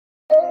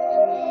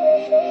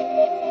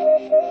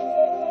Alright,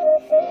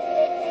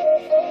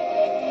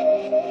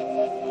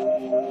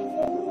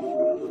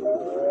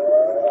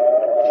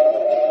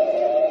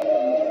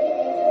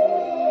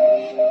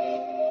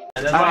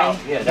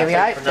 here we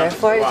are, the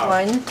first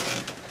one.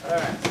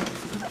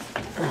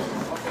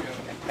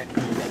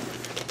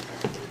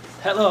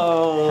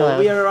 Hello.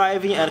 We are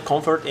arriving at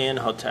Comfort Inn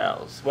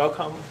Hotels.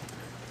 Welcome.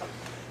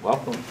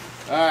 Welcome.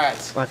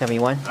 Alright. Welcome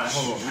everyone.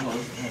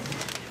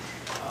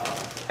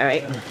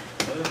 Alright.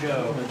 Let's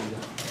go.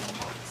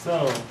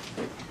 So,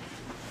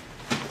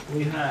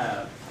 we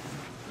have...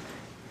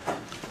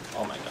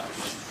 Oh my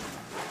gosh.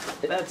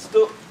 Let's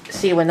do...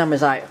 See what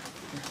numbers are.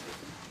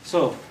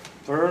 So,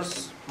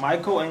 first,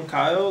 Michael and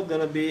Kyle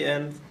gonna be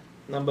in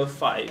number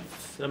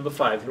 5. Number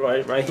 5,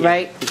 right here.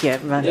 Right here.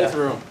 Right. This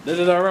room. This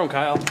is our room,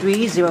 Kyle.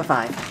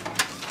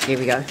 305. Here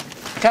we go.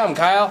 Come,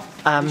 Kyle.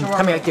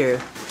 Come here too.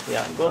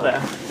 Yeah, go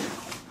there.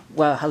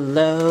 Well,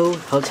 hello,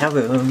 hotel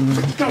room.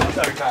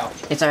 Sorry, Kyle.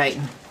 It's alright.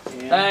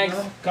 Thanks.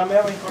 Come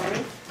here, for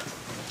me.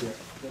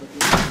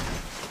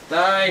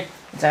 Bye.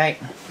 It's alright.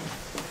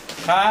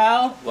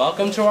 Kyle,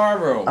 welcome to our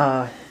room.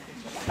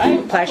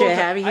 Pleasure to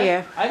have you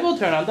here. I will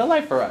turn on the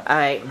light for us.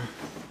 Alright.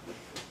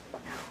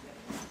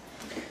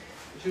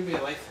 There should be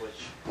a light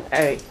switch.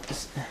 Alright.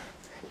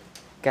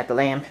 Got the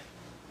lamp.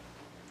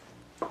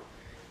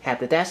 Have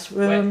the desk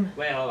room.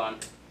 Wait, hold on.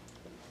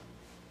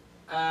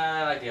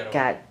 I like the other one.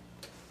 Got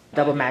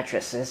double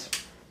mattresses.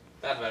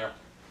 That's better.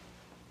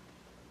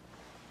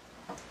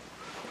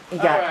 You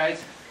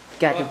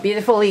got the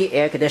beautifully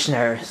air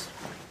conditioners.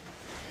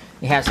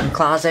 You have some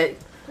closet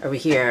over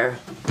here.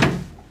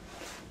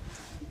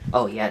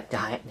 Oh yeah, the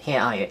hair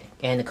iron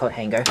and the coat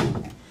hanger.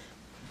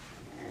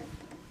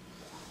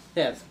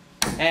 Yes.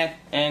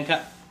 And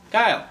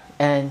Kyle.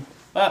 And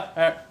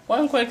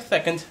one quick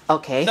second.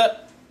 okay.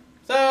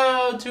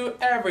 So to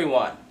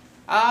everyone,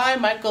 I,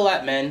 Michael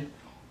Letman,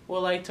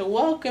 would like to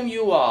welcome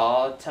you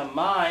all to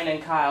mine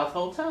and Kyle's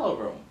hotel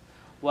room.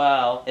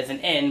 Well, it's an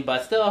inn,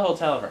 but still a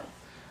hotel room.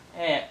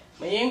 And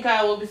me and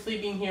Kyle will be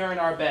sleeping here in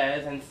our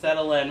beds and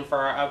settle in for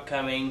our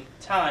upcoming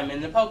time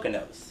in the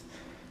Poconos.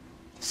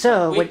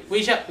 So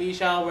we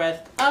shall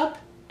rest up,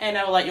 and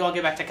I will let you all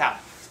get back to Kyle.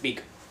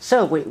 Speak.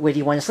 So where do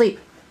you want to sleep?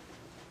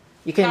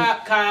 You can.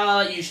 Kyle, I'll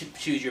let you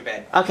choose your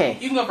bed. Okay.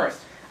 You can go first.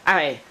 All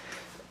right.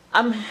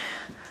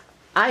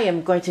 I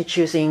am going to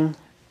choosing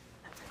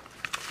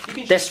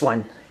this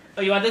one.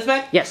 Oh, you want this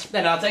bed? Yes.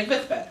 Then I'll take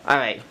this bed. All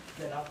right.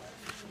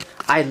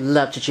 I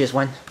love to choose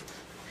one.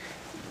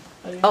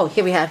 Oh,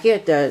 here we have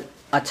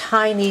a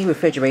tiny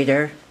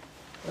refrigerator,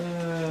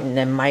 and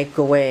then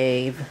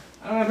microwave.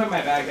 I'm gonna put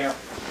my bag there.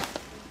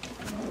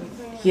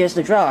 Here's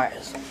the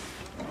drawers,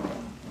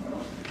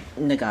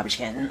 and the garbage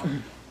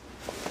can.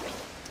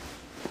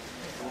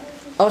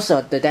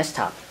 Also, the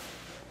desktop.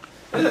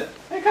 Hey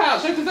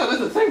Kyle, check this out. There's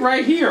a thing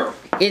right here.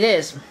 It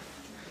is,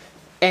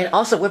 and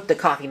also with the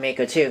coffee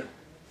maker too.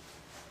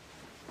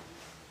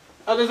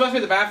 Oh, this must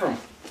be the bathroom.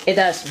 It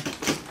does.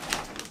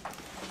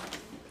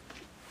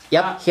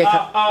 Yep.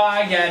 Oh,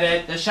 I get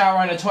it. The shower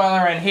and the toilet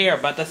are in here,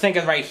 but the sink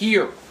is right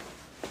here.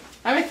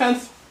 That makes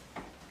sense.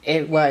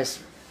 It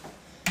was.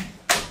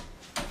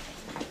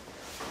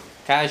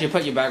 Kyle, you should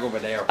put your bag over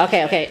there.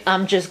 Okay.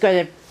 I'm just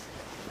gonna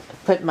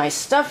put my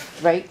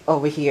stuff right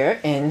over here,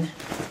 and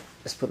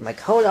just put my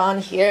coat on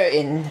here,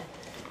 and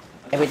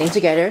everything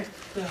together.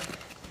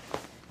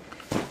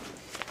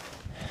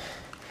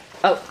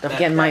 Oh, don't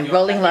forget my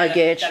rolling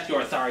luggage. That's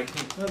yours, sorry.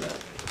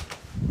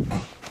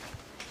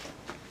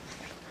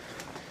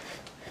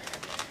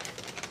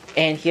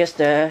 And here's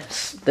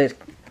the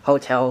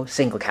hotel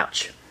single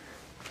couch.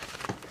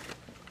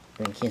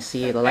 And you can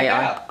see the light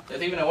on.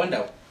 There's even a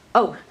window.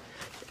 Oh,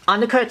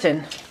 on the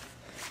curtain.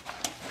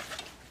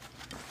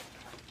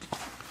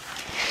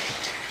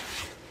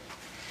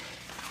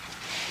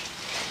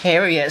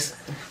 Here he is.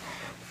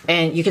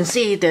 And you can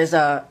see there's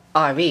a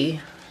RV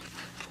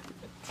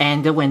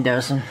and the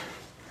windows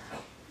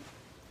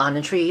on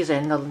the trees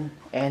and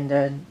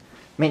the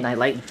midnight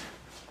light.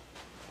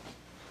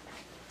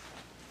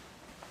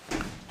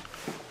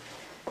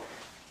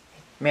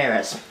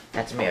 Mirrors.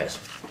 That's mirrors.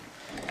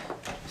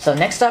 So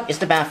next up is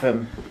the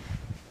bathroom.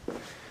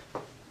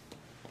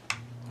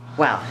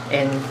 Wow,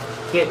 and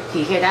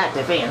you hear that,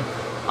 the fan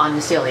on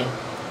the ceiling.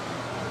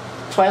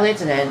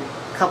 Toilets and then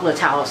a couple of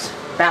towels,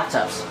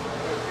 bathtubs.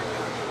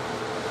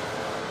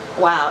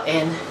 Wow,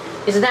 and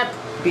isn't that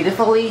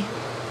beautifully?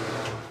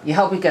 You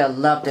hope you're gonna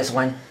love this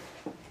one.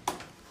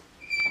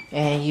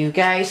 And you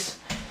guys.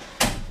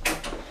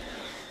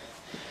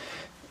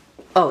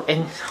 Oh,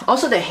 and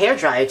also the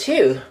hairdryer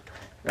too,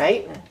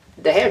 right?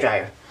 The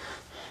hairdryer.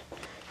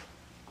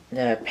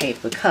 The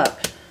paper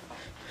cup.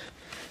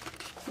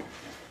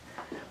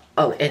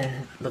 Oh,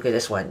 and look at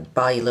this one,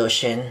 body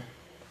lotion.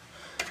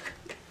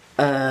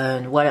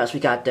 And what else?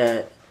 We got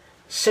the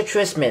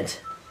citrus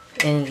mint,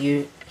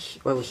 and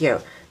over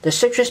here, the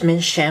citrus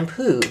mint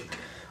shampoo.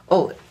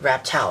 Oh,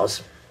 wrap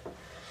towels,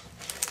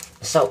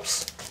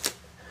 soaps.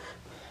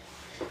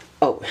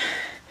 Oh,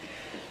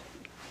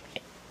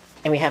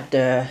 and we have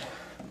the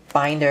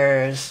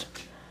binders,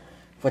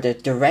 for the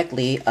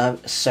directly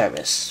of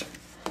service.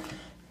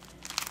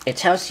 It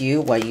tells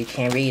you what you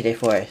can read it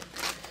for,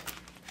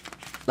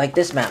 like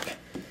this map.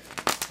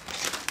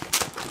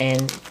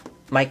 And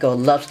Michael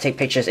loves to take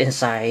pictures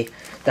inside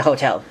the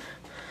hotel.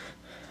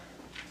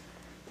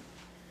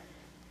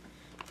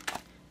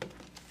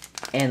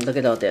 And look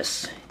at all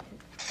this.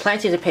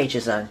 Plenty of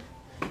pages on.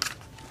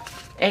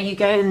 And you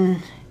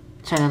can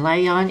turn the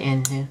light on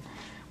and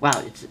wow,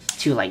 it's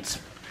 2 lights.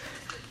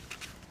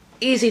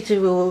 Easy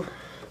to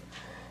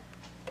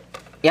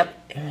yep,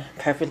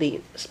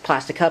 perfectly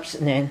plastic cups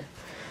and then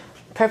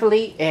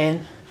perfectly.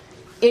 And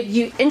if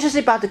you're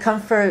interested about the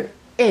Comfort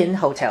Inn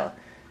hotel,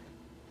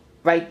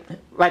 write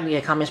me in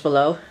the comments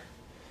below.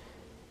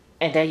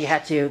 And then you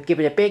have to give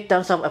it a big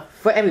thumbs up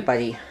for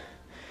everybody.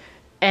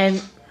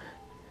 And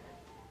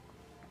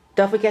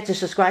don't forget to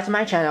subscribe to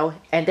my channel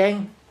and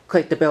then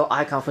click the bell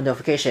icon for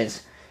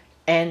notifications.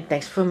 And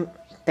thanks for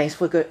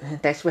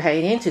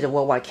heading into the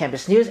Worldwide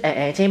Campus News and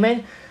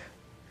Entertainment,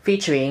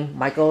 featuring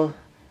Michael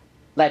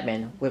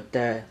Ledman with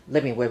the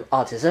Living with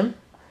Autism.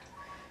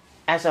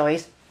 As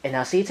always, and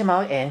I'll see you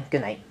tomorrow and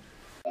good night.